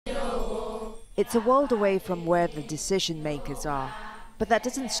It's a world away from where the decision makers are, but that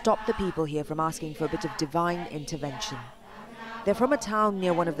doesn't stop the people here from asking for a bit of divine intervention. They're from a town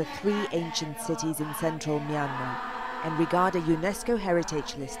near one of the 3 ancient cities in central Myanmar and regard a UNESCO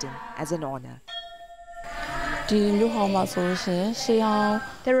heritage listing as an honor. There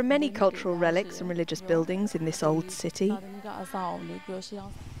are many cultural relics and religious buildings in this old city.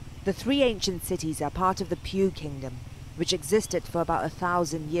 The 3 ancient cities are part of the Pew Kingdom, which existed for about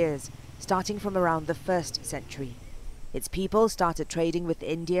 1,000 years, starting from around the 1st century. Its people started trading with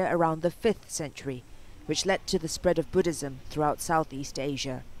India around the 5th century, which led to the spread of Buddhism throughout Southeast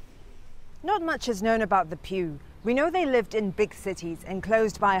Asia. Not much is known about the Pew. We know they lived in big cities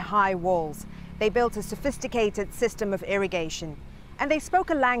enclosed by high walls. They built a sophisticated system of irrigation, and they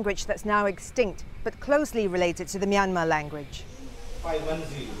spoke a language that's now extinct, but closely related to the Myanmar language.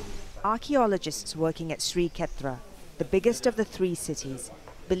 Archaeologists working at Sri Khetra, the biggest of the 3 cities,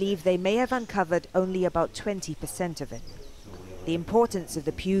 believe they may have uncovered only about 20% of it. The importance of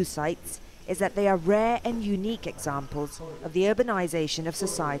the Pew sites is that they are rare and unique examples of the urbanization of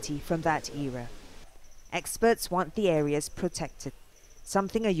society from that era. Experts want the areas protected,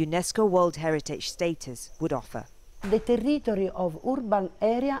 something a UNESCO World Heritage status would offer. The territory of urban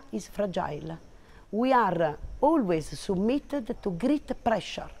area is fragile. We are always submitted to great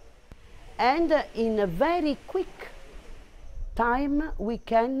pressure, and in a very quick time we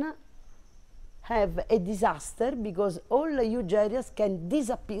can have a disaster because all huge areas can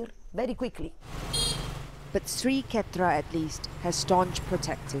disappear very quickly. But Sri Khetra at least has staunch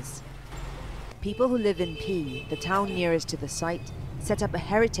protectors. People who live in P, the town nearest to the site, set up a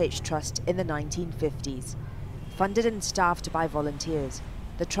heritage trust in the 1950s. Funded and staffed by volunteers,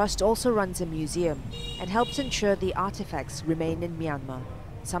 the trust also runs a museum and helps ensure the artifacts remain in Myanmar,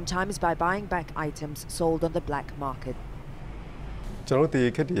 sometimes by buying back items sold on the black market.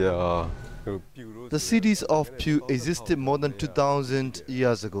 The cities of Pew existed more than 2,000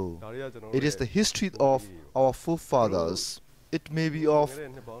 years ago. It is the history of our forefathers. It may be of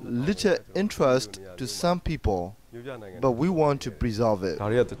little interest to some people, but we want to preserve it.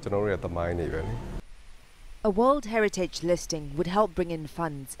 A World Heritage listing would help bring in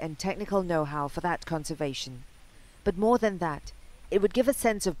funds and technical know-how for that conservation. But more than that, it would give a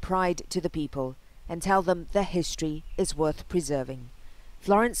sense of pride to the people and tell them their history is worth preserving.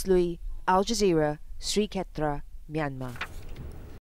 Florence Looi, Al Jazeera, Sri Khetra, Myanmar.